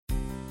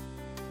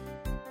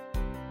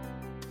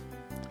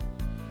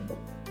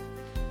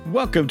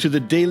Welcome to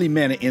the Daily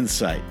Manna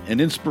Insight, an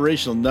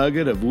inspirational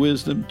nugget of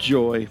wisdom,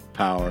 joy,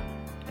 power,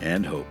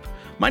 and hope.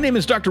 My name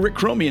is Dr. Rick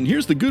Cromie, and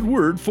here's the good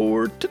word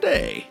for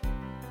today.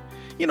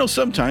 You know,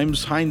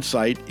 sometimes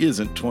hindsight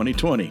isn't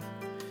 20/20.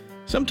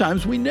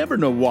 Sometimes we never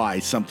know why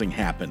something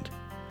happened.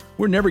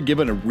 We're never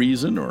given a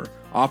reason or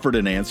offered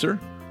an answer.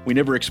 We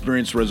never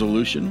experience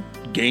resolution,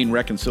 gain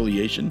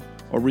reconciliation,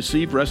 or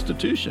receive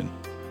restitution.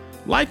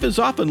 Life is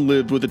often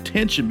lived with a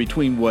tension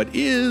between what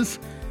is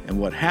and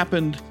what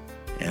happened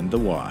and the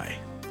why.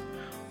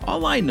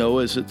 All I know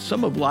is that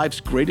some of life's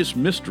greatest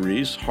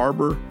mysteries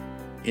harbor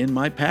in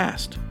my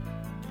past.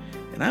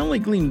 And I only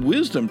glean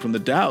wisdom from the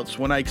doubts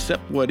when I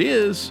accept what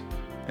is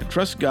and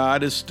trust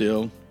God is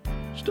still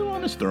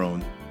on his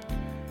throne.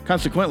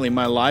 Consequently,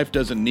 my life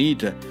doesn't need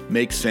to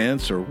make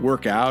sense or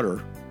work out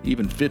or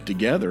even fit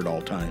together at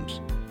all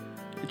times.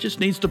 It just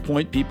needs to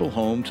point people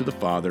home to the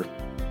Father.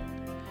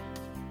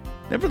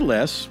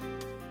 Nevertheless,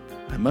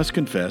 I must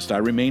confess I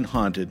remain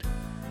haunted,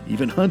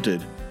 even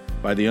hunted,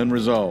 by the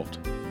unresolved.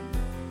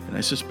 And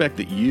I suspect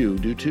that you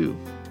do too.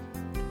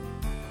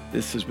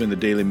 This has been the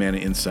Daily Manna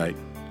Insight.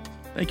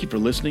 Thank you for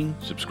listening,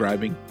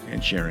 subscribing,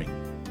 and sharing.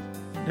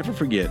 Never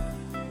forget,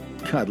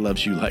 God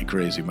loves you like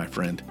crazy, my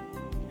friend,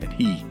 and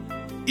He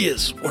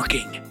is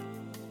working.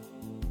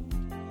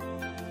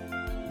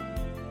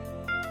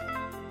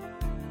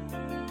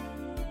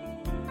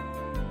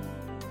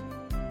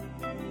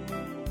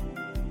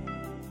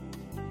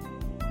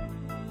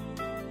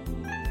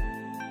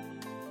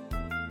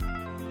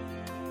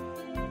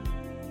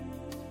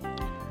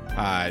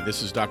 Hi,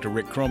 this is Dr.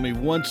 Rick Cromie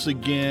once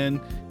again,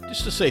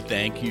 just to say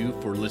thank you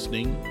for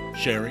listening,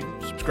 sharing,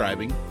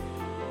 subscribing.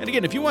 And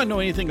again, if you want to know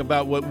anything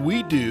about what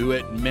we do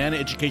at Manna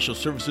Educational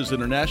Services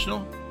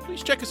International,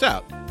 please check us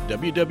out,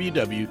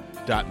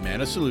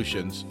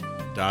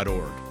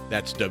 www.mannasolutions.org.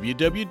 That's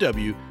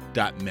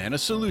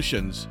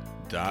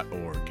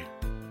www.mannasolutions.org.